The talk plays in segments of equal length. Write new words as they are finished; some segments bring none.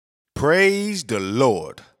Praise the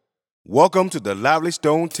Lord. Welcome to the Lively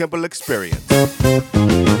Stone Temple Experience.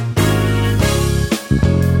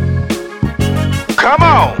 Come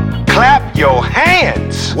on, clap your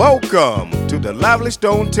hands. Welcome to the Lively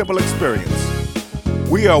Stone Temple Experience.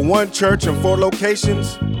 We are one church in 4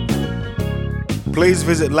 locations. Please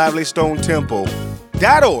visit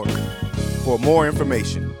livelystonetemple.org for more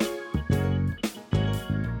information.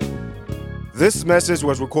 This message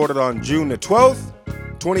was recorded on June the 12th,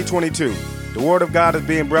 2022. The Word of God is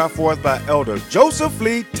being brought forth by Elder Joseph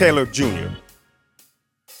Lee Taylor Jr.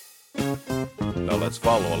 Now let's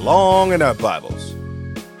follow along in our Bibles.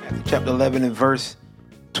 Matthew chapter 11 and verse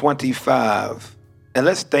 25. And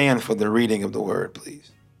let's stand for the reading of the word,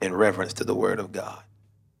 please, in reverence to the word of God.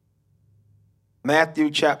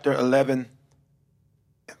 Matthew chapter 11,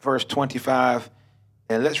 verse 25.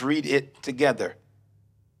 And let's read it together.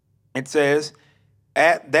 It says,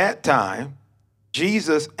 "At that time,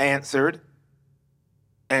 Jesus answered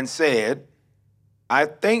and said, I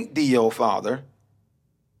thank thee, O Father,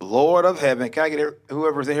 Lord of heaven." Can I get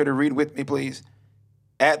whoever's in here to read with me, please?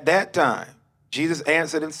 At that time, Jesus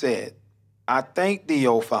answered and said, I thank thee,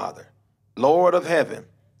 O Father, Lord of heaven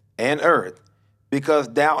and earth, because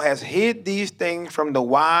thou hast hid these things from the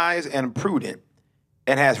wise and prudent,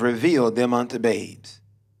 and hast revealed them unto babes.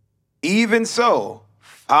 Even so,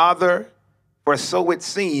 Father, for so it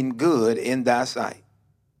seemed good in thy sight.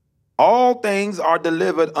 All things are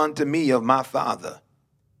delivered unto me of my Father,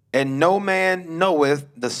 and no man knoweth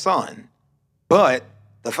the Son, but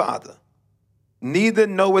the Father. Neither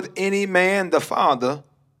knoweth any man the Father,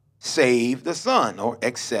 save the Son, or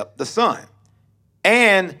except the Son,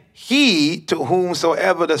 and he to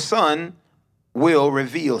whomsoever the Son will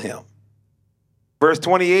reveal him. Verse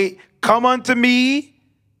 28, "Come unto me,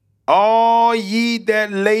 all ye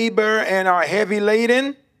that labor and are heavy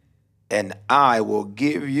laden, and I will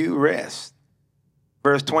give you rest."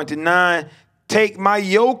 Verse 29, "Take my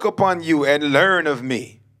yoke upon you and learn of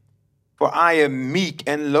me, for I am meek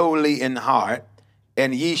and lowly in heart,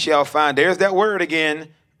 and ye shall find," there's that word again,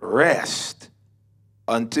 "rest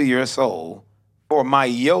unto your soul. For my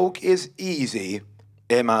yoke is easy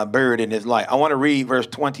and my burden is light." I want to read verse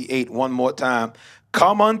 28 one more time.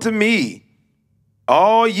 "Come unto me,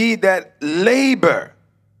 all ye that labor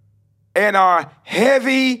and are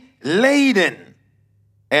heavy laden,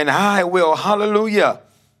 and I will," hallelujah,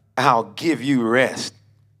 "I'll give you rest."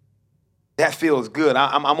 That feels good.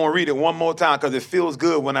 I'm going to read it one more time because it feels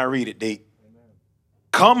good when I read it, D.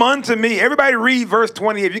 Come unto me. Everybody read verse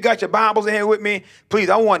 20. If you got your Bibles in here with me, please,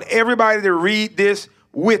 I want everybody to read this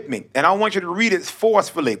with me. And I want you to read it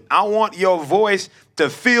forcefully. I want your voice to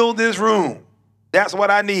fill this room. That's what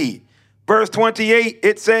I need. Verse 28,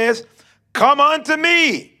 it says, "Come unto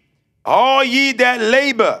me, all ye that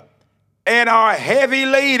labor and are heavy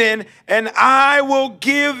laden, and I will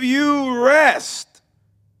give you rest."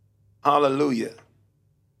 Hallelujah.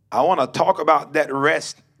 I want to talk about that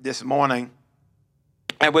rest this morning.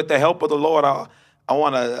 And with the help of the Lord, I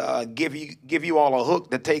want to give you all a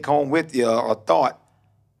hook to take home with you, a thought.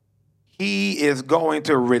 He is going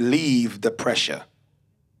to relieve the pressure.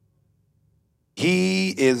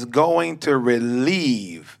 He is going to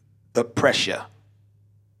relieve the pressure.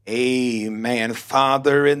 Amen.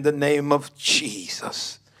 Father, in the name of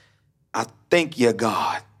Jesus, I thank you,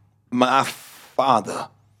 God, my Father.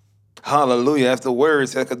 Hallelujah. As the word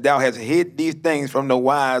says, "Because thou hast hid these things from the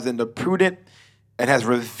wise and the prudent, and has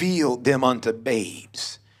revealed them unto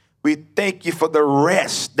babes." We thank you for the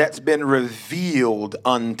rest that's been revealed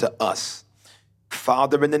unto us.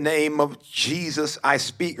 Father, in the name of Jesus, I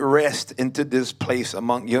speak rest into this place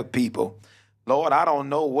among your people. Lord, I don't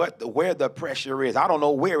know where the pressure is. I don't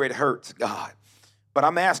know where it hurts, God. But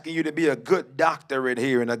I'm asking you to be a good doctor in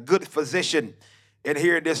here and a good physician in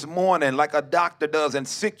here this morning, like a doctor does, and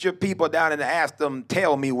sit your people down and ask them,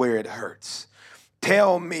 tell me where it hurts.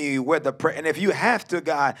 Tell me where and if you have to,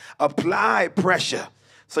 God, apply pressure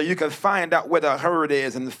so you can find out where the hurt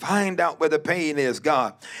is and find out where the pain is,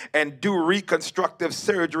 God, and do reconstructive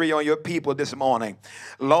surgery on your people this morning.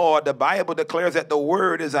 Lord, the Bible declares that the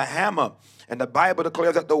word is a hammer, and the Bible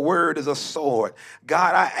declares that the word is a sword.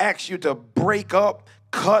 God, I ask you to break up,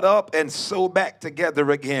 cut up, and sew back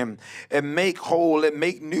together again, and make whole and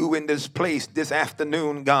make new in this place this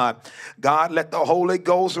afternoon, God. God, let the Holy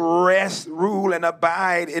Ghost rest, rule, and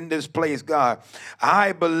abide in this place, God.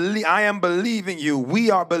 I am believing you.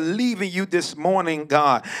 We are believing you this morning,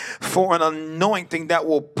 God, for an anointing that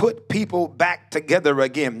will put people back together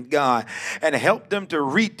again, God, and help them to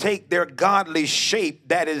retake their godly shape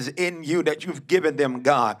that is in you, that you've given them,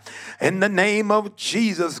 God. In the name of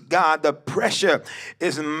Jesus, God, the pressure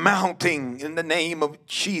is mounting in the name of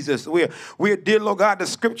Jesus. We're dear Lord God, the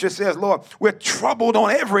scripture says, Lord, we're troubled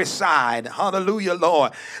on every side. Hallelujah,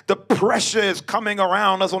 Lord. The pressure is coming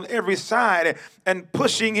around us on every side and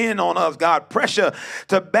pushing in on us, God. Pressure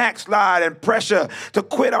to backslide and pressure to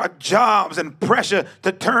quit our jobs and pressure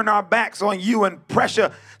to turn our backs on you and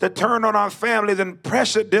pressure to turn on our families and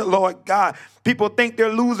pressure, dear Lord God. People think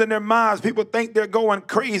they're losing their minds. People think they're going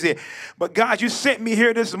crazy. But God, you sent me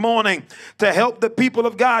here this morning to help the people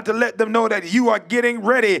of God, to let them know that you are getting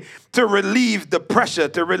ready to relieve the pressure,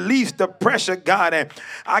 to release the pressure, God. And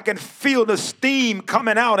I can feel the steam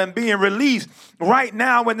coming out and being released right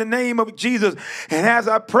now in the name of Jesus. And as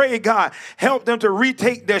I pray, God, help them to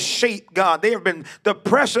retake their shape, God. The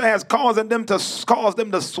pressure has caused them to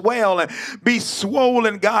swell and be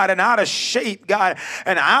swollen, God, and out of shape, God,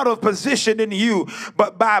 and out of position in you.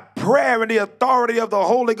 But by prayer and the authority of the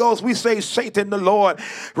Holy Ghost, we say, Satan, the Lord,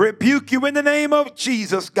 rebuke you in the name of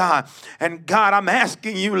Jesus, God. And God, I'm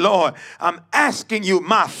asking you, Lord, I'm asking you,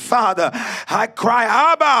 my Father, I cry,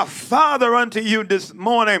 Abba, Father, unto you this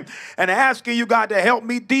morning, and asking you, God, to help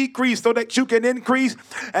me decrease so that you can increase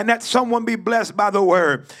and that someone be blessed by the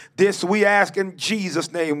word. This we ask in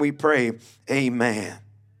Jesus' name we pray. Amen.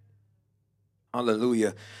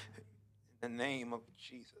 Hallelujah. In the name of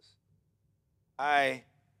Jesus.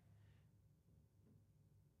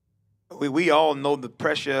 We all know the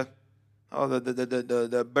pressure or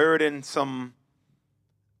the burdensome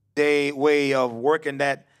way of working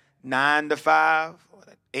that 9 to 5 or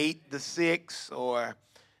that 8 to 6 or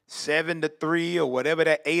 7 to 3 or whatever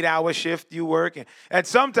that 8-hour shift you work. And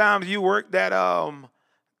sometimes you work that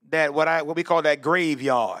what we call that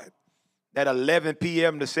graveyard, that 11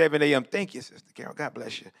 p.m. to 7 a.m. Thank you, Sister Carol. God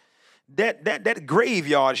bless you. That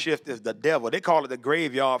graveyard shift is the devil. They call it the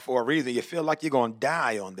graveyard for a reason. You feel like you're going to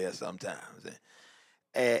die on there sometimes.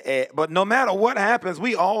 But no matter what happens,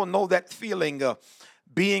 we all know that feeling of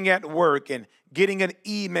being at work and getting an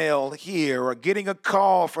email here or getting a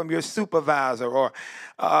call from your supervisor or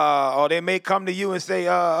they may come to you and say,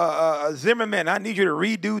 Zimmerman, I need you to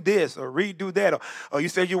redo this or redo that. Or you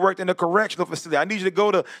said you worked in a correctional facility. I need you to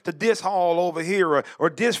go to this hall over here or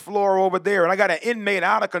this floor over there. And I got an inmate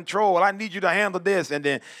out of control. I need you to handle this.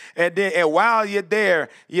 And while you're there,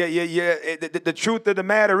 the truth of the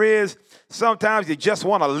matter is sometimes you just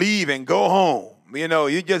want to leave and go home. You know,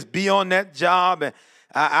 you just be on that job. And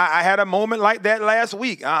I had a moment like that last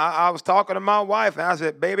week. I was talking to my wife, and I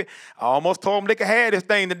said, baby, I almost told them they could have this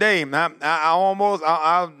thing today. I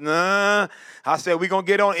said, we're going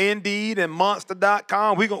to get on Indeed and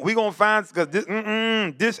Monster.com. We're going to find, because this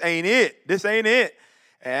ain't it. This ain't it.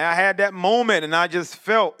 And I had that moment, and I just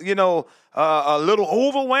felt, a little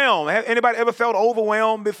overwhelmed. Have anybody ever felt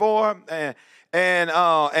overwhelmed before?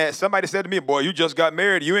 And somebody said to me, boy, you just got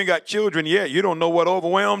married. You ain't got children yet. You don't know what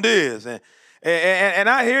overwhelmed is. And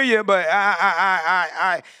I hear you, but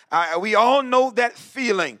we all know that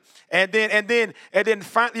feeling. And then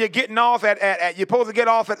finally you're getting off at you're supposed to get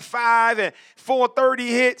off at 5 and 4:30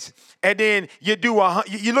 hits, and then you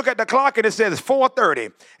you look at the clock and it says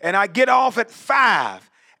 4:30, and I get off at 5,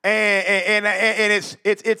 and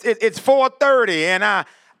it's 4:30, and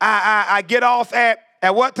I get off at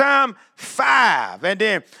what time? 5. And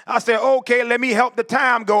then I said, okay, let me help the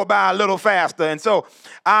time go by a little faster. And so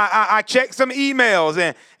I checked some emails,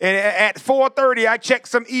 and at 4:30, I checked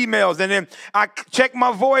some emails, and then I check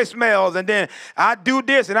my voicemails, and then I do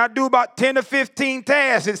this, and I do about 10 to 15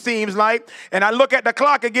 tasks, it seems like. And I look at the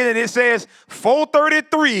clock again, and it says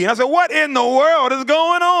 4:33. And I said, what in the world is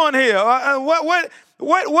going on here?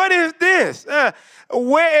 What is this?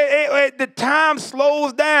 Where the time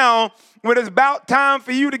slows down when it's about time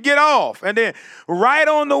for you to get off. And then right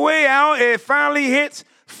on the way out, it finally hits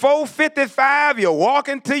 4:55. You're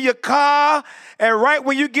walking to your car, and right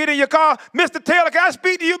when you get in your car, Mr. Taylor, can I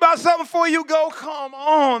speak to you about something before you go? Come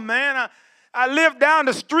on, man. I live down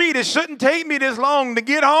the street. It shouldn't take me this long to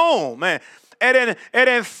get home, man. And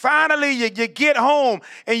then finally you get home,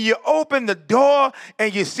 and you open the door,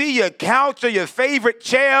 and you see your couch or your favorite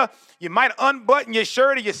chair. You might unbutton your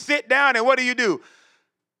shirt, and you sit down, and what do?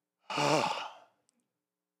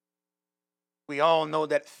 We all know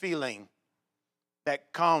that feeling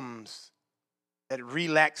that comes, that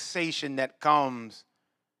relaxation that comes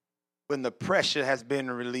when the pressure has been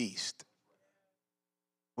released.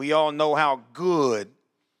 We all know how good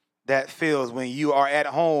that feels when you are at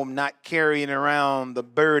home not carrying around the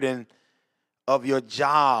burden of your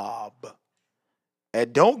job.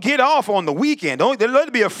 And don't get off on the weekend. Don't let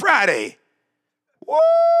it be a Friday.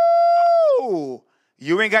 Woo!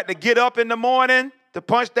 You ain't got to get up in the morning to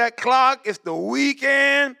punch that clock. It's the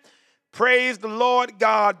weekend. praise the Lord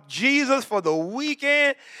God Jesus for the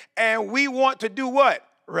weekend, and we want to do what?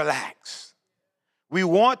 Relax. We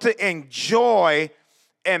want to enjoy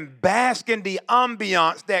and bask in the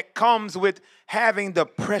ambiance that comes with having the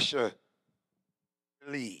pressure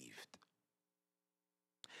relieved.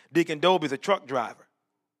 Deacon Dobie's a truck driver.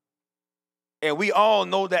 And we all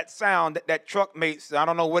know that sound that that truck makes. I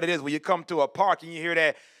don't know what it is when you come to a park and you hear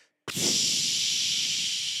that.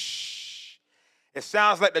 It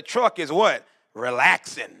sounds like the truck is what?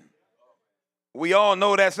 Relaxing. We all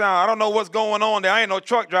know that sound. I don't know what's going on there. I ain't no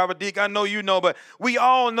truck driver, Deke. I know you know, but we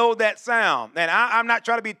all know that sound. And I'm not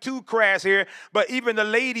trying to be too crass here, but even the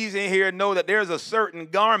ladies in here know that there's a certain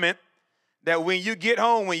garment that when you get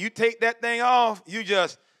home, when you take that thing off, you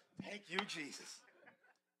just, thank you, Jesus.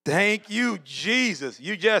 Thank you, Jesus.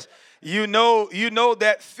 You know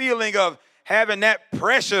that feeling of having that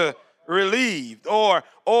pressure relieved.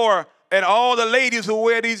 And all the ladies who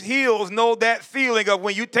wear these heels know that feeling of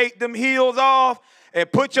when you take them heels off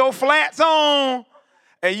and put your flats on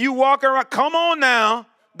and you walk around. Come on now.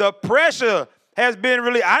 The pressure has been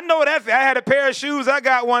relieved. I know that. I had a pair of shoes I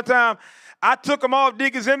got one time. I took them off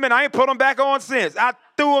Deacon Zimmerman. I ain't put them back on since. I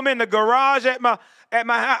threw them in the garage at my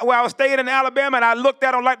house where I was staying in Alabama, and I looked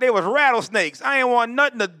at them like they was rattlesnakes. I ain't want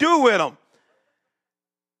nothing to do with them.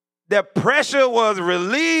 The pressure was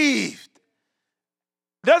relieved.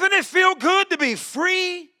 Doesn't it feel good to be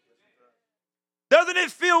free? Doesn't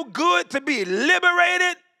it feel good to be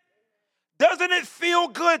liberated? Doesn't it feel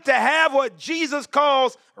good to have what Jesus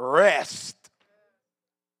calls rest?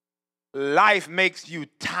 Life makes you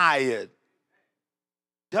tired,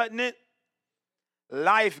 doesn't it?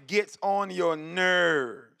 Life gets on your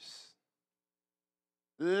nerves.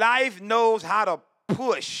 Life knows how to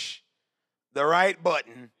push the right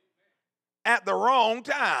button at the wrong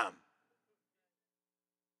time.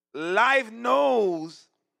 Life knows,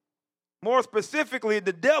 more specifically,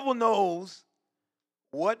 the devil knows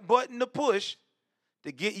what button to push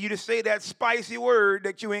to get you to say that spicy word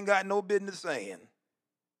that you ain't got no business saying.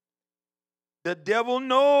 The devil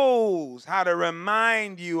knows how to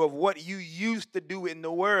remind you of what you used to do in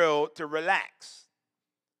the world to relax.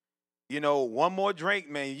 You know, one more drink,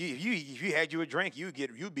 man. If you had you a drink,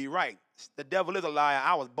 you'd be right. The devil is a liar.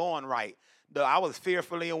 I was born right. I was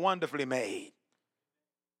fearfully and wonderfully made.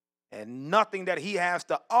 And nothing that he has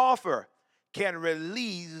to offer can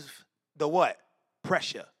relieve the what?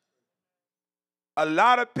 Pressure. A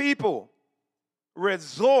lot of people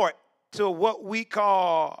resort to what we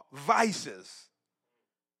call vices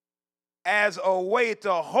as a way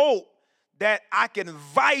to hope that I can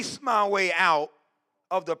vice my way out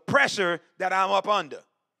of the pressure that I'm up under.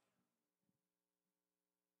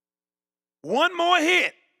 One more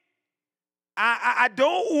hit. I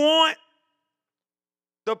don't want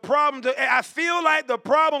the problem I feel like the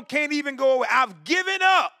problem can't even go away. I've given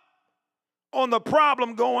up on the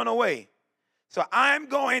problem going away. So I'm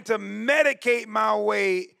going to medicate my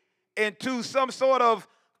way into some sort of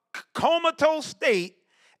comatose state,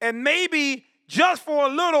 and maybe just for a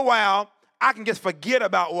little while, I can just forget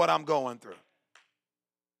about what I'm going through.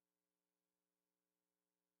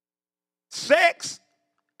 Sex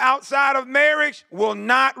outside of marriage will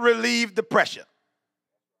not relieve the pressure.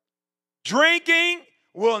 Drinking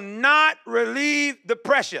will not relieve the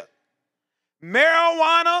pressure.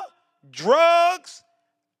 Marijuana, drugs,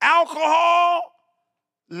 alcohol,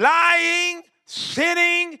 lying,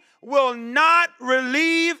 sinning will not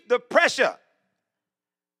relieve the pressure.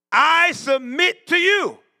 I submit to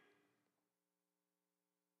you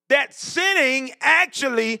that sinning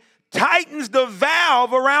actually tightens the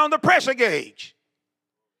valve around the pressure gauge.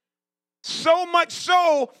 So much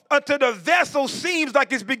so until the vessel seems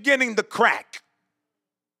like it's beginning to crack.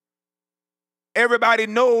 Everybody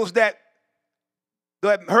knows heard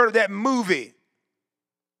of that movie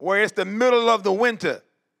where it's the middle of the winter.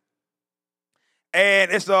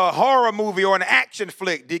 And it's a horror movie or an action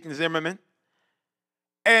flick, Deacon Zimmerman.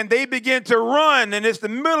 And they begin to run, and it's the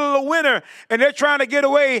middle of the winter, and they're trying to get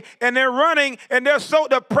away, and they're running, and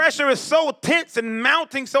the pressure is so tense and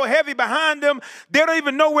mounting so heavy behind them, they don't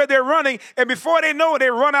even know where they're running. And before they know it,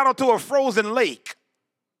 they run out onto a frozen lake.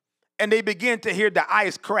 And they begin to hear the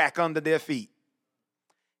ice crack under their feet.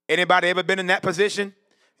 Anybody ever been in that position?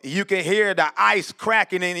 You can hear the ice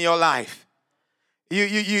cracking in your life.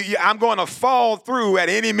 I'm going to fall through at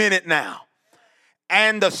any minute now.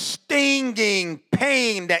 And the stinging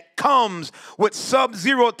pain that comes with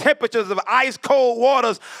sub-zero temperatures of ice cold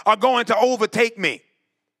waters are going to overtake me.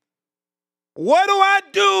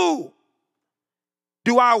 What do?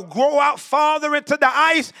 Do I grow out farther into the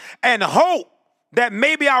ice and hope that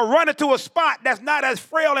maybe I'll run into a spot that's not as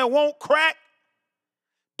frail and won't crack?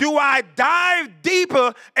 Do I dive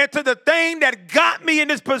deeper into the thing that got me in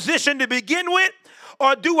this position to begin with?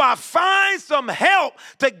 Or do I find some help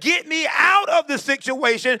to get me out of the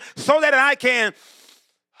situation so that I can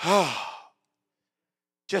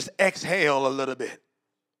just exhale a little bit?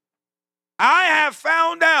 I have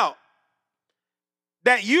found out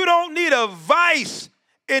that you don't need a vice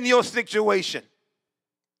in your situation.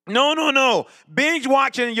 No. Binge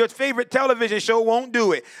watching your favorite television show won't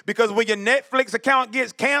do it, because when your Netflix account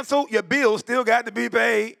gets canceled, your bills still got to be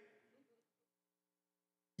paid.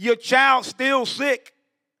 Your child's still sick.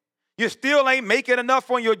 You still ain't making enough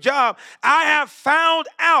on your job. I have found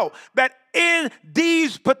out that in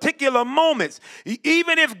these particular moments,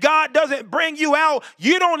 even if God doesn't bring you out,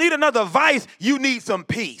 you don't need another vice. You need some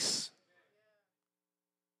peace.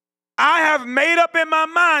 I have made up in my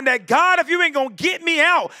mind that, God, if you ain't going to get me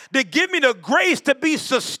out, to give me the grace to be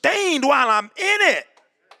sustained while I'm in it.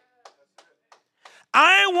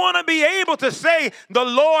 I want to be able to say, the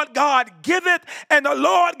Lord God giveth and the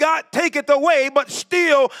Lord God taketh away, but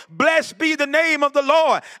still blessed be the name of the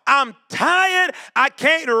Lord. I'm tired. I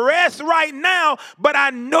can't rest right now, but I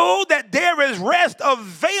know that there is rest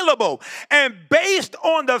available. And based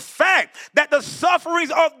on the fact that the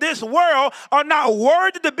sufferings of this world are not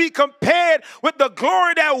worthy to be compared with the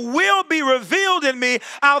glory that will be revealed in me,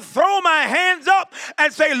 I'll throw my hands up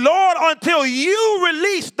and say, Lord, until you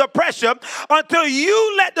release the pressure, until you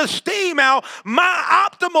let the steam out, my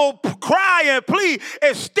optimal cry and plea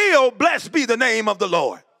is still, blessed be the name of the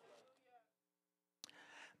Lord.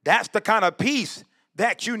 That's the kind of peace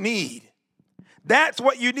that you need. That's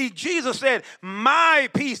what you need. Jesus said, my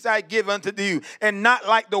peace I give unto you, and not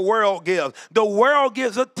like the world gives. The world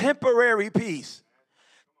gives a temporary peace.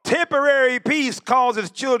 Temporary peace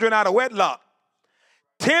causes children out of wedlock.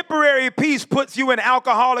 Temporary peace puts you in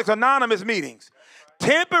Alcoholics Anonymous meetings.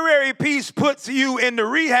 Temporary peace puts you in the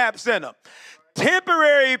rehab center.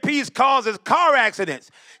 Temporary peace causes car accidents.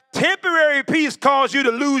 Temporary peace causes you to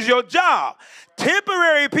lose your job.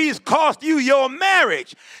 Temporary peace costs you your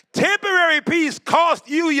marriage. Temporary peace costs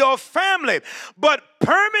you your family. But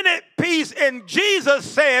permanent peace in Jesus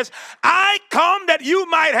says, I come that you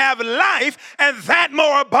might have life, and that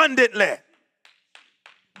more abundantly.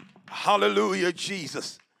 Hallelujah,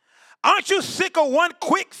 Jesus. Aren't you sick of one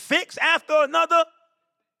quick fix after another?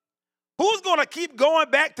 Who's going to keep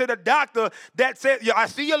going back to the doctor that says, I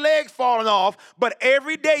see your legs falling off, but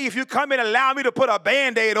every day if you come in and allow me to put a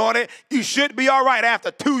Band-Aid on it, you should be all right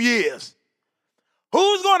after 2 years?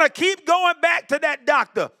 Who's going to keep going back to that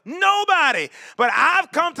doctor? Nobody. But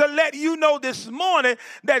I've come to let you know this morning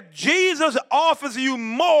that Jesus offers you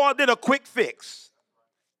more than a quick fix.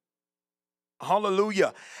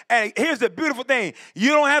 Hallelujah. And here's the beautiful thing. You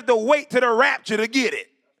don't have to wait to the rapture to get it.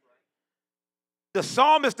 The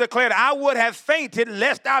psalmist declared, I would have fainted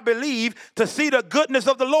lest I believe to see the goodness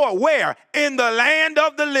of the Lord. Where? In the land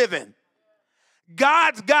of the living.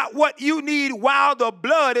 God's got what you need while the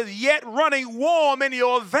blood is yet running warm in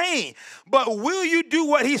your vein. But will you do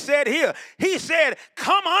what he said here? He said,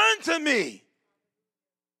 come unto me,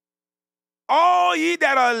 all ye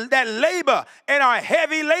that labor and are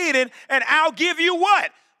heavy laden, and I'll give you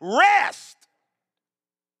what? Rest.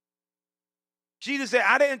 Jesus said,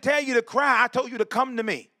 I didn't tell you to cry. I told you to come to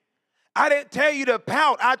me. I didn't tell you to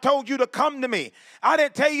pout. I told you to come to me. I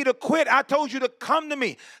didn't tell you to quit. I told you to come to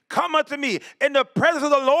me. Come unto me. In the presence of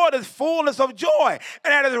the Lord is fullness of joy,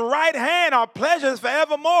 and at his right hand are pleasures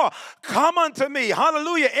forevermore. Come unto me.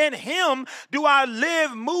 Hallelujah. In him do I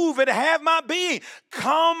live, move, and have my being.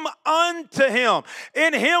 Come unto him.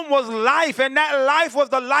 In him was life, and that life was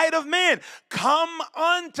the light of men. Come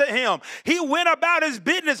unto him. He went about his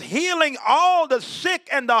business, healing all the sick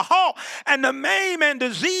and the halt and the maimed and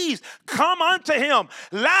diseased. Come unto him.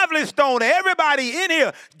 Lively Stone, everybody in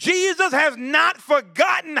here, Jesus has not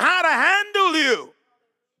forgotten how to handle you.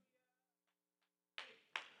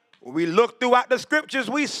 When we look throughout the scriptures,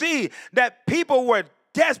 we see that people were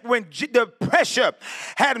desperate when the pressure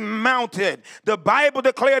had mounted. The Bible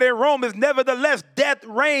declared in Romans, nevertheless, death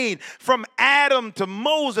reigned from Adam to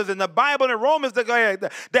Moses. And the Bible in Romans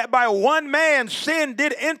declared that by one man sin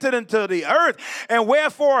did enter into the earth, and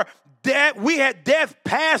wherefore that we had death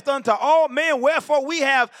passed unto all men, wherefore we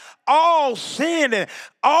have all sinned, and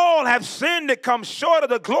all have sinned that come short of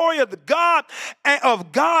the glory of the God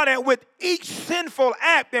and with each sinful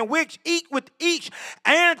act, and with each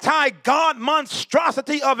anti-God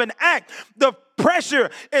monstrosity of an act, the pressure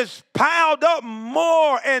is piled up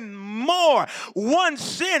more and more. One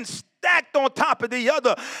sin stacked on top of the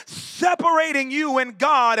other, separating you and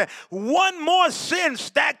God. One more sin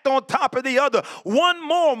stacked on top of the other. One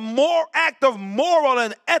more act of moral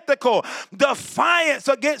and ethical defiance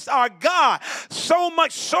against our God. So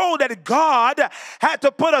much so that God had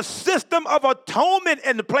to put a system of atonement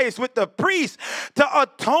in place with the priest to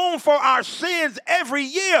atone for our sins every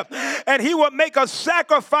year. And he would make a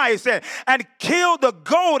sacrifice and kill the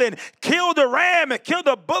goat and kill the ram and kill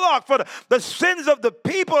the bullock for the sins of the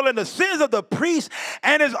people and the sins of the priest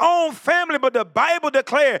and his own family. But the Bible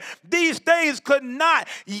declared these things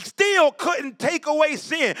still couldn't take away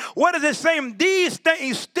sin. What is it saying? These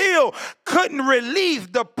things still couldn't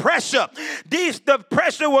relieve the pressure. The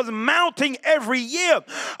pressure was mounting every year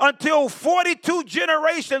until 42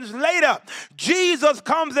 generations later, Jesus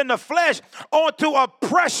comes in the flesh onto a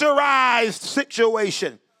pressurized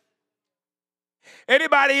situation.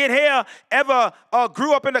 Anybody in here ever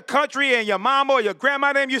grew up in the country and your mama or your grandma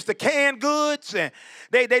and them used to can goods and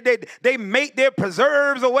they make their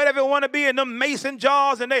preserves or whatever it want to be in them mason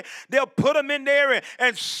jars and they'll put them in there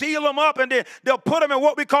and seal them up and then they'll put them in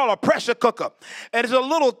what we call a pressure cooker. And it's a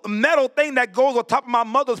little metal thing that goes on top of my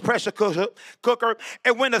mother's pressure cooker.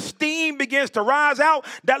 And when the steam begins to rise out,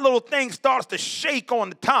 that little thing starts to shake on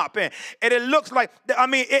the top. And it looks like,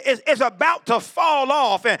 it's about to fall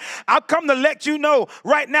off. And I've come to let you know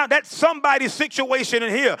right now that's somebody's situation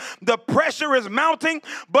in here. The pressure is mounting,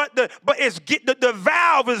 but the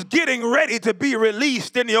valve is getting ready to be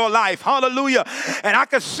released in your life. Hallelujah. And I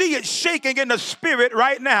can see it shaking in the spirit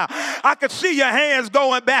right now. I can see your hands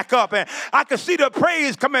going back up, and I can see the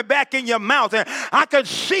praise coming back in your mouth, and I can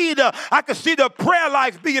see the prayer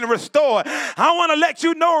life being restored. I want to let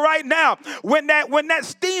you know right now, when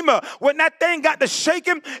that thing got to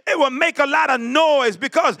shaking, it will make a lot of noise,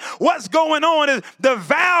 because what's going on is the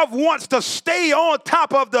valve wants to stay on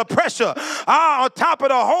top of the pressure, on top of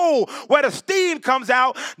the hole where the steam comes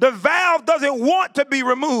out. The valve doesn't want to be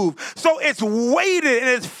removed, so it's waiting and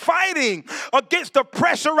it's fighting against the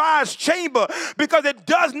pressurized chamber because it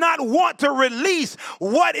does not want to release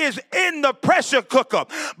what is in the pressure cooker.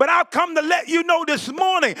 But I've come to let you know this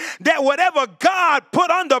morning that whatever God put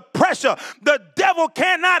under pressure, the devil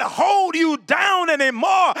cannot hold you down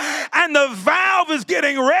anymore, and the valve is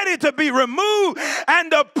getting ready to be removed,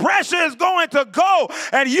 and the pressure is going to go,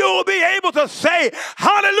 and you'll be able to say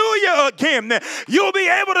hallelujah again. You'll be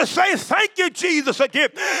able to say thank you, Jesus, again.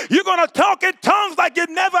 You're going to talk in tongues like you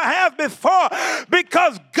never have before,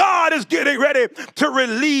 because God is getting ready to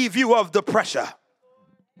relieve you of the pressure.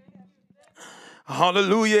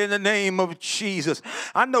 Hallelujah, in the name of Jesus.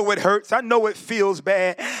 I know it hurts. I know it feels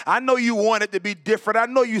bad. I know you want it to be different. I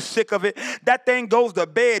know you're sick of it. That thing goes to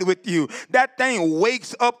bed with you. That thing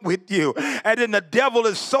wakes up with you. And then the devil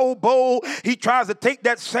is so bold, he tries to take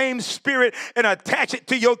that same spirit and attach it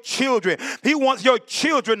to your children. He wants your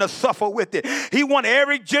children to suffer with it. He wants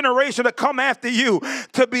every generation to come after you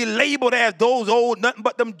to be labeled as those old, nothing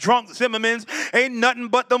but them drunk Zimmermans, ain't nothing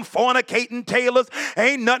but them fornicating Taylors,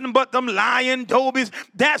 ain't nothing but them lying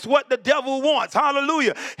That's what the devil wants.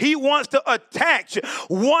 Hallelujah. He wants to attach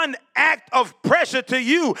one act of pressure to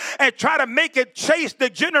you and try to make it chase the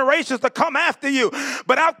generations to come after you.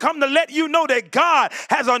 But I've come to let you know that God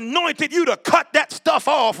has anointed you to cut that stuff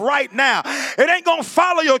off right now. It ain't going to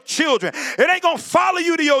follow your children. It ain't going to follow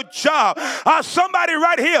you to your job. Somebody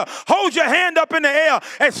right here, hold your hand up in the air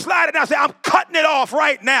and slide it down. Say, I'm cutting it off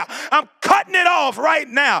right now. I'm cutting it off right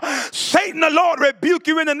now. Satan, the Lord rebuke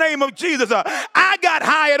you in the name of Jesus. I got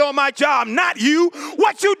hired on my job, not you.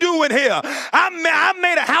 What you doing here? I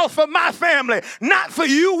made a house for my family, not for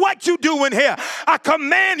you. What you doing here? I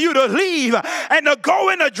command you to leave and to go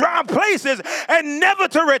into dry places and never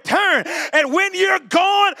to return. And when you're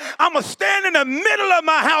gone, I'm going to stand in the middle of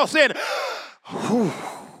my house and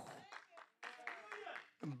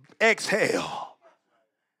exhale.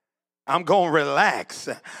 I'm going to relax.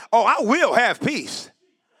 Oh, I will have peace.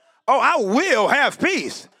 Oh, I will have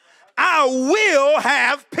peace. I will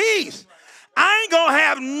have peace. I ain't going to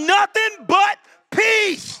have nothing but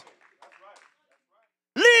peace.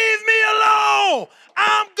 Leave me alone.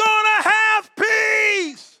 I'm going to have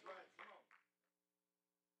peace.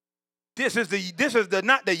 This is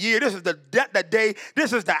not the year, this is the day,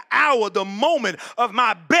 this is the hour, the moment of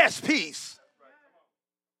my best peace.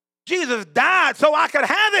 Jesus died so I could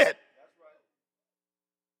have it.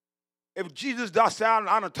 If Jesus does, I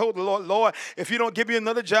done told the Lord, if you don't give me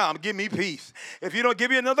another job, give me peace. If you don't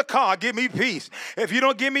give me another car, give me peace. If you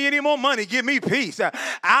don't give me any more money, give me peace.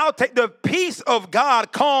 I'll take the peace of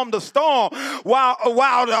God, calm the storm. While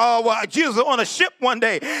Jesus was on a ship one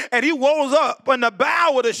day, and he rose up in the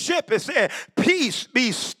bow of the ship and said, peace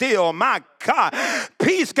be still. My God,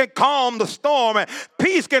 peace can calm the storm, and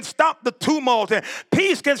peace can stop the tumult, and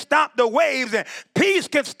peace can stop the waves, and peace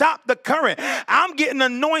can stop the current. I'm getting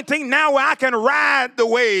anointing now where I can ride the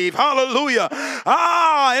wave. Hallelujah.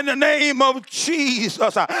 In the name of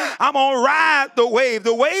Jesus, I'm going to ride the wave.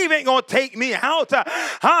 The wave ain't going to take me out.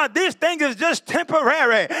 This thing is just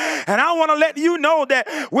temporary. And I want to let you know that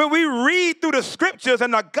when we read through the scriptures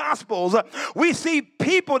and the gospels, we see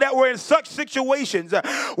people that were in such situations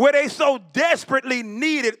where they so desperately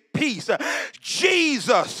needed peace.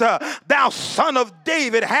 Jesus, thou son of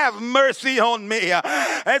David, have mercy on me.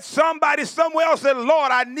 And somebody somewhere else said,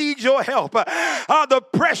 Lord, I need your help. The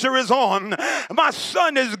pressure is on. My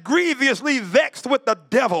son is grievously vexed with the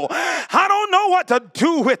devil. I don't know what to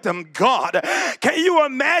do with him, God. Can you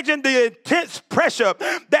imagine the intense pressure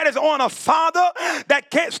that is on a father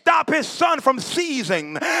that can't stop his son from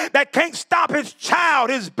seizing, that can't stop his child,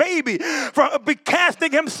 his baby, from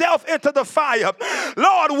casting himself into the fire?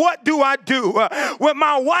 Lord, what do I do? When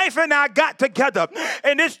my wife and I got together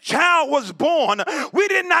and this child was born, we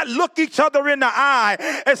did not look each other in the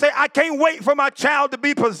eye and say, I can't wait for my child to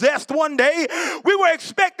be possessed one day. We were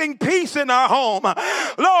expecting peace in our home.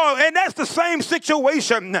 Lord, and that's the same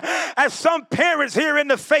situation as some parents here in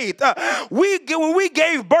the faith. When we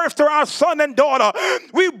gave birth to our son and daughter,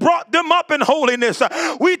 we brought them up in holiness.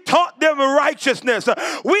 We taught them righteousness.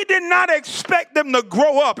 We did not expect them to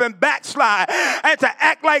grow up and backslide and to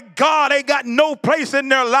act like God ain't got no place in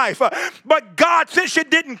their life. But God, since you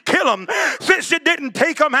didn't kill them, since you didn't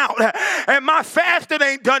take them out, and my fasting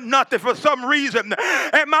ain't done nothing for some reason,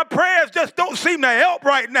 and my prayers just don't seem to help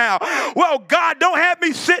right now. Well, God, don't have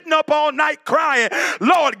me sitting up all night crying.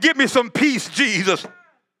 Lord, give me some peace, Jesus.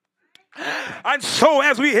 And so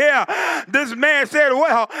as we hear this man said,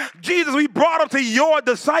 well, Jesus, we brought him to your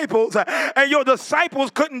disciples and your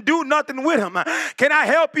disciples couldn't do nothing with him. Can I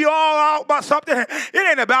help you all out by something? It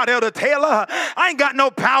ain't about Elder Taylor. I ain't got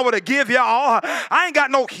no power to give y'all. I ain't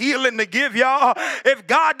got no healing to give y'all. If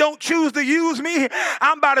God don't choose to use me,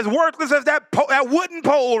 I'm about as worthless as that wooden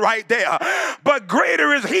pole right there. But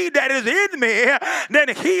greater is he that is in me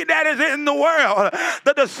than he that is in the world.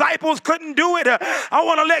 The disciples couldn't do it. I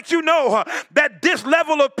want to let you know that this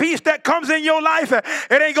level of peace that comes in your life,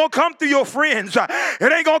 it ain't gonna come through your friends.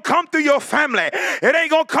 It ain't gonna come through your family. It ain't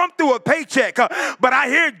gonna come through a paycheck. But I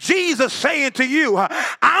hear Jesus saying to you,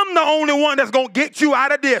 I'm the only one that's gonna get you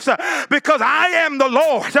out of this because I am the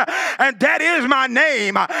Lord and that is my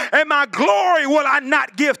name, and my glory will I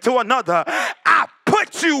not give to another. I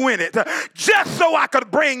put you in it just so I could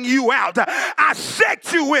bring you out. I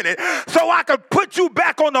set you in it so I could put you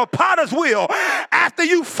back on the potter's wheel after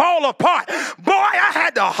you fall apart. Boy, I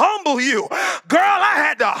had to humble you. Girl, I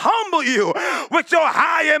had to humble you with your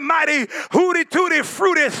high and mighty hooty-tooty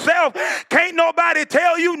fruity self. Can't nobody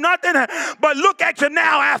tell you nothing, but look at you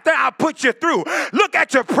now after I put you through. Look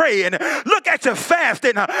at you praying. Look at you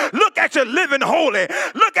fasting. Look at you living holy.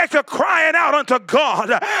 Look at you crying out unto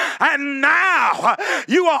God. And now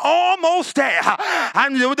you are almost there,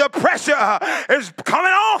 and the pressure is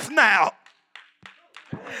coming off now.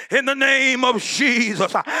 In the name of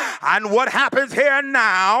Jesus. And what happens here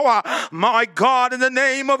now, my God, in the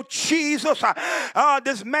name of Jesus,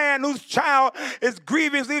 this man whose child is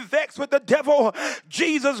grievously vexed with the devil,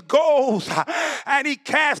 Jesus goes and he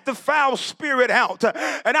casts the foul spirit out.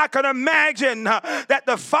 And I can imagine that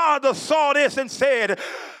the father saw this and said,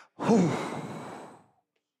 whew.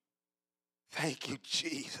 Thank you,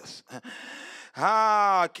 Jesus.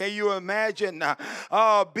 Can you imagine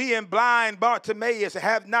being blind Bartimaeus,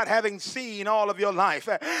 not having seen all of your life,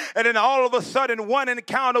 and then all of a sudden one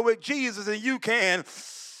encounter with Jesus and you can.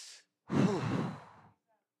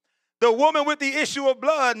 The woman with the issue of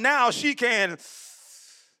blood, now she can.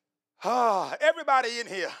 Everybody in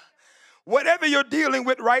here. Whatever you're dealing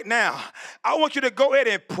with right now, I want you to go ahead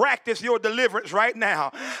and practice your deliverance right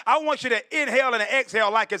now. I want you to inhale and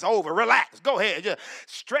exhale like it's over. Relax. Go ahead. Just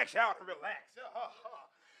stretch out and relax.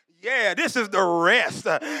 Yeah, this is the rest.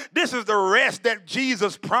 This is the rest that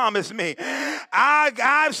Jesus promised me.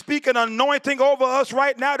 I'm speaking anointing over us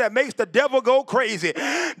right now that makes the devil go crazy.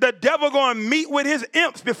 The devil going to meet with his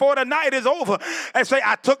imps before the night is over and say,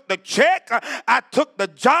 I took the check, I took the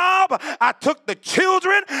job, I took the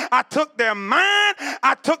children, I took their mind,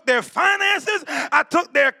 I took their finances, I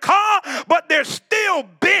took their car, but they're still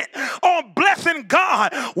bent on blessing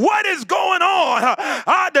God. What is going on?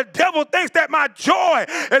 The devil thinks that my joy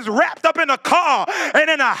is wrapped up in a car and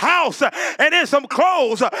in a house and in some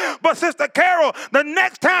clothes. But Sister Carol, the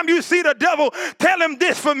next time you see the devil, tell him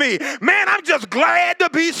this for me. Man, I'm just glad to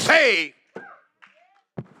be saved.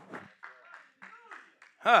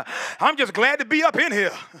 I'm just glad to be up in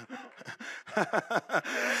here.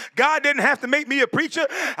 God didn't have to make me a preacher.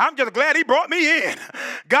 I'm just glad he brought me in.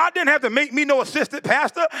 God didn't have to make me no assistant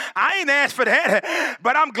pastor. I ain't asked for that,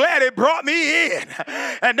 but I'm glad it brought me in.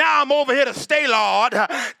 And now I'm over here to stay, Lord,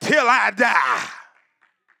 till I die.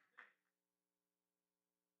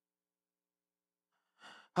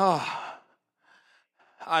 Oh,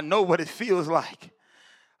 I know what it feels like.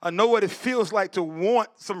 I know what it feels like to want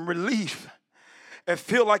some relief and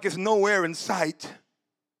feel like it's nowhere in sight.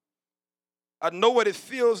 I know what it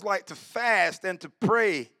feels like to fast and to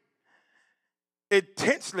pray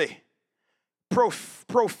intensely,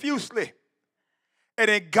 profusely, and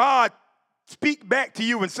then God speak back to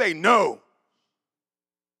you and say no,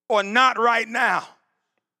 or not right now.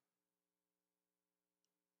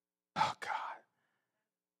 Oh, God.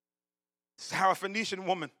 Syrophoenician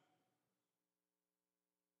woman.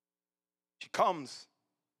 She comes.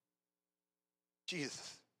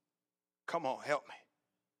 Jesus, come on, help me.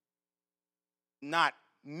 Not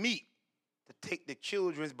meat to take the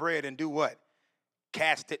children's bread and do what?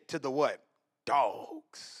 Cast it to the what?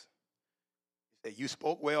 Dogs. He said, you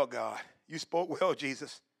spoke well, God. You spoke well,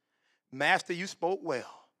 Jesus. Master, you spoke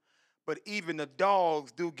well. But even the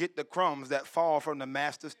dogs do get the crumbs that fall from the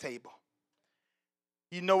master's table.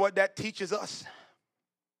 You know what that teaches us?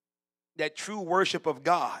 That true worship of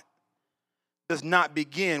God does not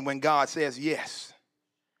begin when God says yes.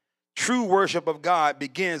 True worship of God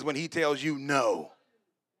begins when he tells you no.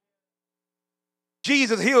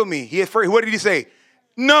 Jesus healed me. What did he say?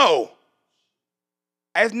 No.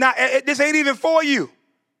 This ain't even for you.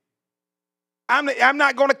 I'm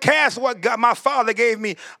not going to cast what God, my Father gave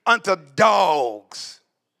me unto dogs.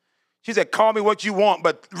 She said, call me what you want,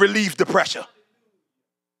 but relieve the pressure.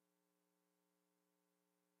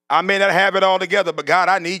 I may not have it all together, but God,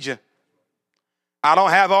 I need you. I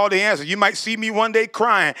don't have all the answers. You might see me one day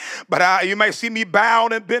crying, but you might see me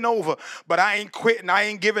bowed and bent over, but I ain't quitting. I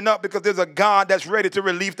ain't giving up because there's a God that's ready to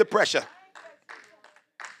relieve the pressure.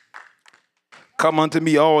 Come unto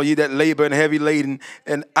me, all ye that labor and heavy laden,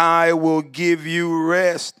 and I will give you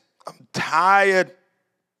rest. I'm tired.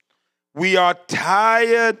 We are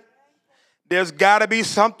tired. There's got to be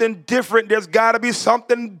something different. There's got to be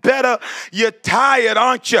something better. You're tired,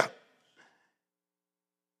 aren't you?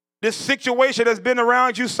 This situation has been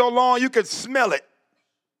around you so long, you can smell it.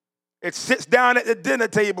 It sits down at the dinner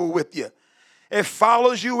table with you. It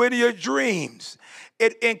follows you into your dreams.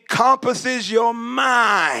 It encompasses your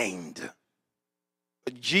mind.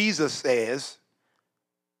 But Jesus says,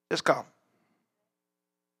 just come.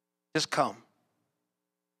 Just come.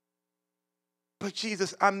 But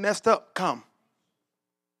Jesus, I messed up. Come.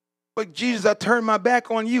 But Jesus, I turned my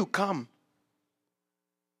back on you. Come.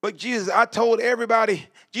 But Jesus, I told everybody,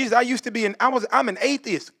 Jesus, I used to be I'm an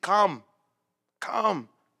atheist. Come. Come.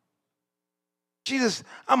 Jesus,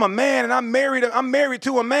 I'm a man and I'm married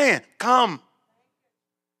to a man. Come.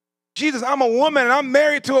 Jesus, I'm a woman and I'm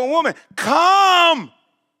married to a woman. Come.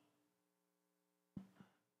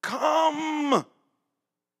 Come.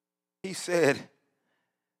 He said,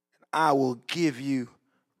 I will give you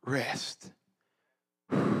rest.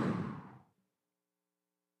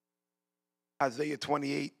 Isaiah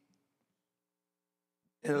 28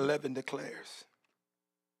 and 11 declares.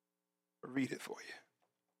 I'll read it for you.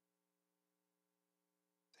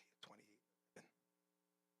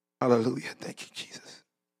 Hallelujah. Thank you, Jesus.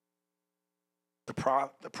 The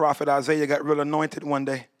prophet Isaiah got real anointed one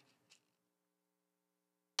day.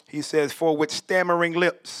 He says, for with stammering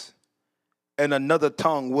lips and another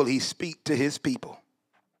tongue will he speak to his people,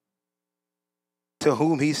 to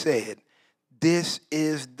whom he said, this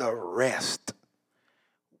is the rest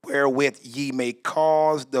wherewith ye may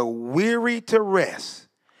cause the weary to rest,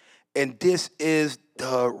 and this is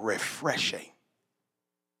the refreshing.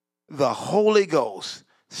 The Holy Ghost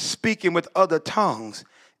speaking with other tongues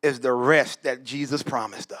is the rest that Jesus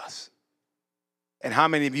promised us. And how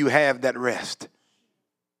many of you have that rest?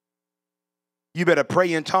 You better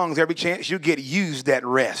pray in tongues every chance you get. Use that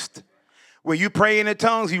rest. When you pray in the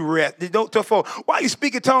tongues, you rest. Don't tell folks, why are you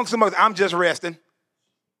speaking tongues so much? I'm just resting.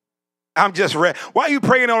 I'm just resting. Why are you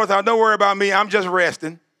praying all the time? Don't worry about me. I'm just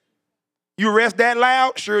resting. You rest that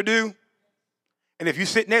loud? Sure do. And if you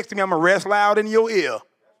sit next to me, I'm going to rest loud in your ear.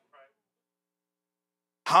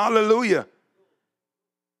 Hallelujah.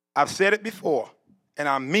 I've said it before, and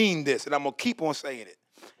I mean this, and I'm going to keep on saying it.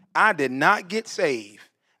 I did not get saved.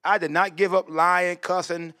 I did not give up lying,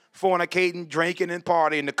 cussing, fornicating, drinking, and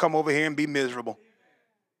partying to come over here and be miserable.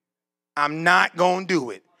 I'm not going to do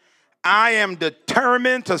it. I am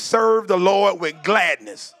determined to serve the Lord with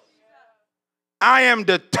gladness. I am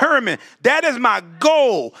determined. That is my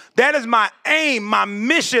goal. That is my aim, my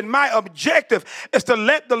mission, my objective is to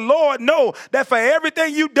let the Lord know that for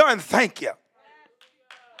everything you've done, thank you.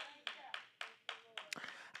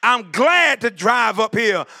 I'm glad to drive up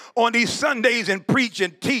here on these Sundays and preach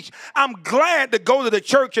and teach. I'm glad to go to the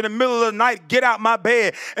church in the middle of the night, get out my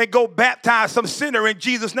bed, and go baptize some sinner in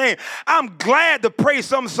Jesus' name. I'm glad to pray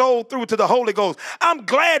some soul through to the Holy Ghost. I'm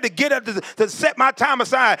glad to get up to set my time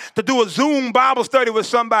aside to do a Zoom Bible study with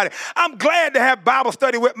somebody. I'm glad to have Bible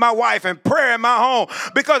study with my wife and prayer in my home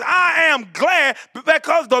because I am glad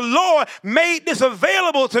because the Lord made this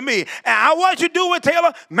available to me. And what you doing,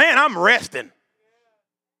 Taylor? Man, I'm resting.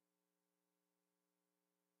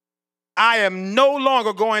 I am no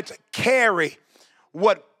longer going to carry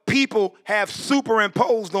what people have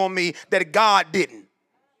superimposed on me that God didn't.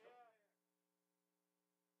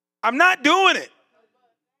 I'm not doing it.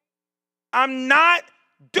 I'm not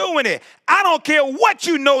doing it. I don't care what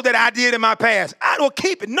you know that I did in my past. I don't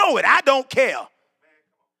keep it. Know it. I don't care.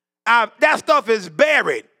 That stuff is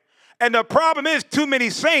buried. And the problem is too many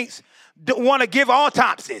saints want to give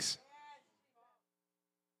autopsies.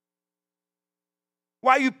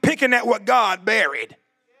 Why are you picking at what God buried?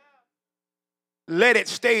 Let it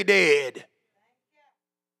stay dead.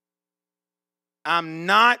 I'm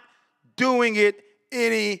not doing it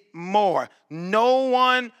anymore. No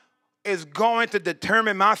one is going to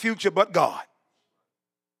determine my future but God.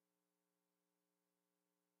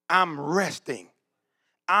 I'm resting.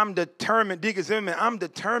 I'm determined, Deacon Zimmerman, I'm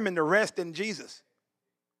determined to rest in Jesus.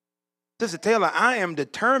 Sister Taylor, I am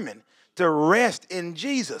determined to rest in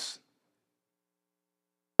Jesus.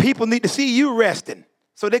 People need to see you resting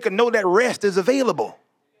so they can know that rest is available.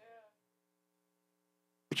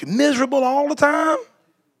 But you're miserable all the time.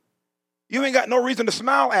 You ain't got no reason to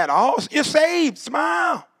smile at all. You're saved.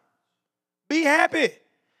 Smile. Be happy.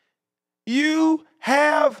 You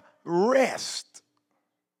have rest.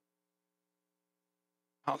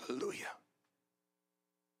 Hallelujah.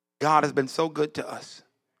 God has been so good to us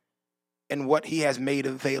and what he has made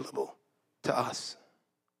available to us.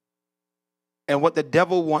 And what the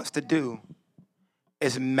devil wants to do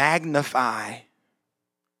is magnify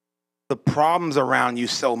the problems around you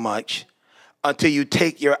so much until you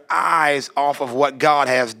take your eyes off of what God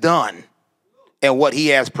has done and what he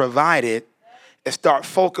has provided and start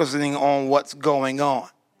focusing on what's going on.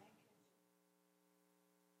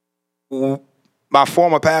 My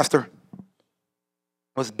former pastor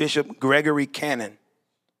was Bishop Gregory Cannon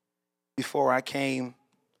before I came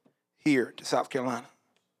here to South Carolina.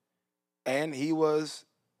 And he was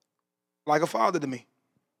like a father to me.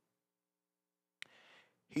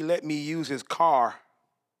 He let me use his car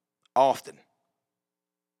often.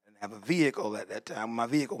 I didn't have a vehicle at that time. My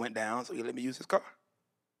vehicle went down, so he let me use his car.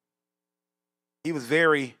 He was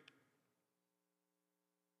very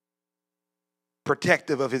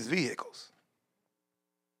protective of his vehicles.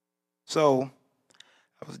 So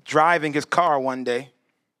I was driving his car one day.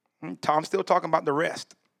 Tom's still talking about the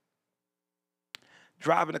rest.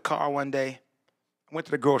 Driving the car one day, I went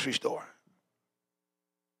to the grocery store.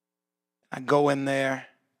 I go in there.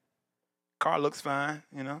 Car looks fine,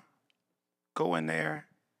 you know. Go in there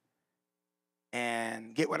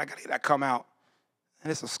and get what I got to get. I come out, and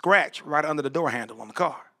it's a scratch right under the door handle on the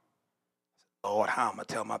car. Lord, how am I going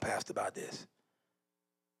to tell my pastor about this?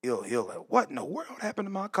 He'll like, what in the world happened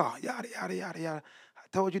to my car? Yada, yada, yada, yada. I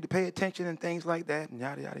told you to pay attention and things like that, and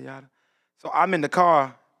yada, yada, yada. So I'm in the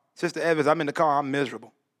car. Sister Evans, I'm in the car. I'm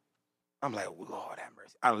miserable. I'm like, oh, Lord have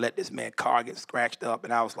mercy. I let this man's car get scratched up,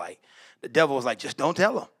 and I was like, the devil was like, just don't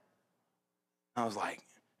tell him. I was like,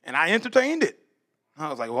 and I entertained it. I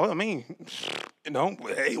was like, well, I mean, you know,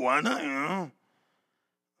 hey, why not? You know?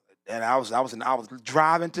 And I was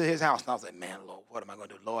driving to his house, and I was like, man, Lord, what am I going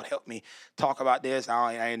to do? Lord, help me talk about this.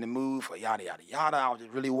 I ain't in the mood for yada, yada, yada. I was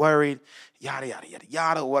just really worried. Yada, yada, yada,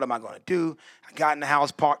 yada. What am I going to do? I got in the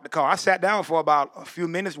house, parked the car. I sat down for about a few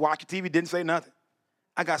minutes, watched TV, didn't say nothing.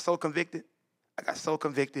 I got so convicted. And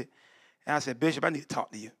I said, Bishop, I need to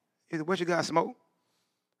talk to you. He said, what you got, smoke?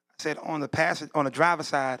 I said, on the driver's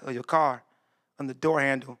side of your car, on the door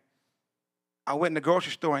handle, I went in the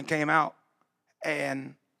grocery store and came out,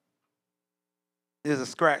 and there's a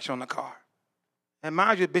scratch on the car. And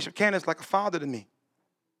mind you, Bishop Cannon's like a father to me.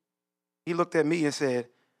 He looked at me and said,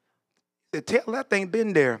 tell that thing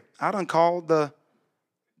been there. I done called the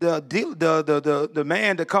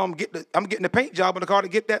man to come I'm getting the paint job on the car to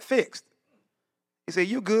get that fixed. He said,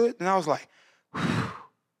 you good? And I was like, whew.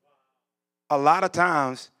 A lot of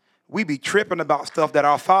times we be tripping about stuff that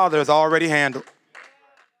our Father has already handled.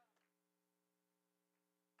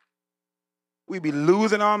 We be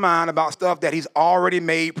losing our mind about stuff that he's already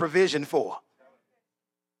made provision for.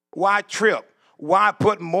 Why trip? Why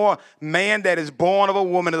put more man that is born of a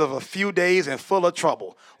woman of a few days and full of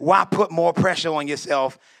trouble? Why put more pressure on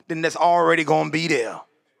yourself than that's already going to be there?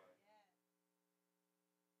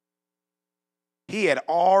 He had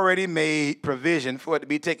already made provision for it to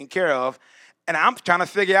be taken care of, and I'm trying to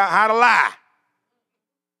figure out how to lie,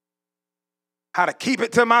 how to keep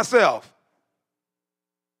it to myself.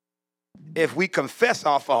 If we confess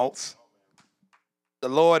our faults, the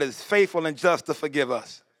Lord is faithful and just to forgive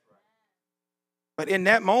us. But in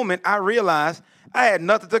that moment, I realized I had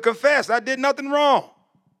nothing to confess. I did nothing wrong.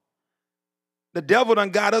 The devil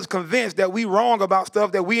done got us convinced that we wrong about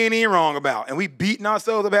stuff that we ain't even wrong about. And we beating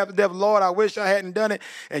ourselves up after the devil. Lord, I wish I hadn't done it.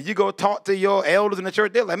 And you go talk to your elders in the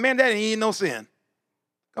church. They're like, man, that ain't no sin.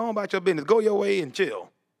 Go on about your business. Go your way and chill.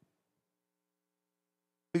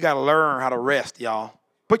 We got to learn how to rest, y'all.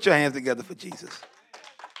 Put your hands together for Jesus.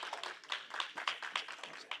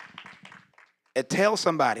 And tell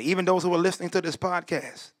somebody, even those who are listening to this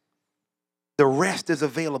podcast, the rest is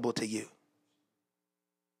available to you.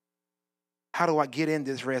 How do I get in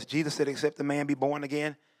this rest? Jesus said, except the man be born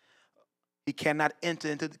again, he cannot enter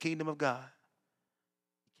into the kingdom of God.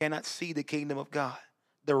 He cannot see the kingdom of God.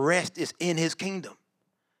 The rest is in his kingdom.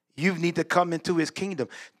 You need to come into his kingdom.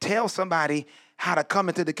 Tell somebody how to come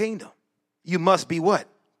into the kingdom. You must be what?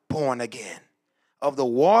 Born again. Of the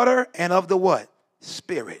water and of the what?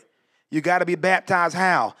 Spirit. You got to be baptized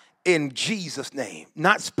how? In Jesus' name.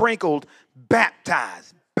 Not sprinkled,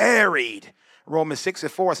 baptized, buried. Romans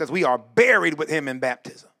 6:4 says we are buried with him in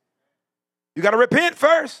baptism. You got to repent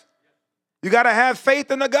first. You got to have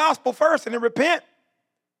faith in the gospel first and then repent.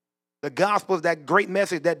 The gospel is that great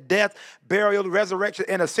message, that death, burial, resurrection,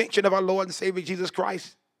 and ascension of our Lord and Savior Jesus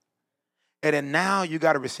Christ. And then now you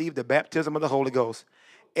got to receive the baptism of the Holy Ghost.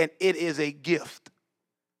 And it is a gift.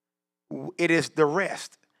 It is the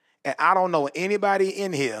rest. And I don't know anybody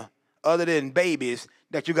in here other than babies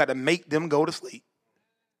that you got to make them go to sleep.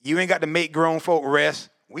 You ain't got to make grown folk rest.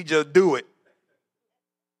 We just do it.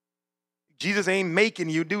 Jesus ain't making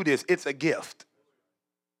you do this. It's a gift.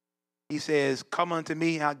 He says, come unto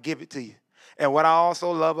me, I'll give it to you. And what I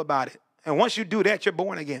also love about it, and once you do that, you're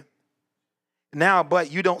born again. Now,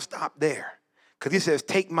 but you don't stop there. Because he says,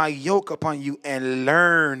 take my yoke upon you and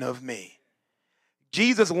learn of me.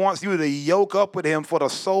 Jesus wants you to yoke up with him for the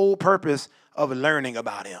sole purpose of learning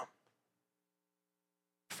about him.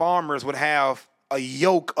 Farmers would have a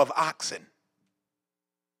yoke of oxen.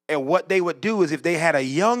 And what they would do is if they had a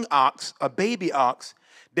young ox, a baby ox,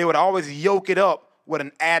 they would always yoke it up with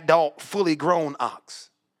an adult, fully grown ox.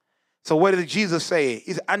 So what did Jesus say?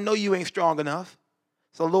 He said, I know you ain't strong enough.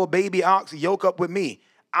 So little baby ox, yoke up with me.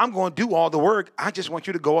 I'm going to do all the work. I just want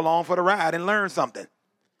you to go along for the ride and learn something.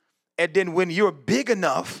 And then when you're big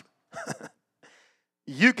enough,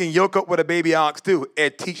 you can yoke up with a baby ox too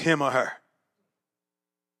and teach him or her.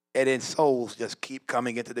 And then souls just keep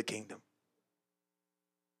coming into the kingdom.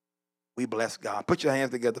 We bless God. Put your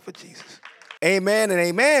hands together for Jesus. Amen and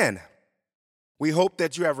amen. We hope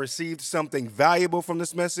that you have received something valuable from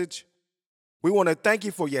this message. We want to thank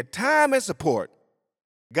you for your time and support.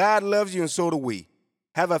 God loves you and so do we.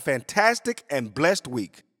 Have a fantastic and blessed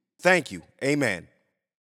week. Thank you. Amen.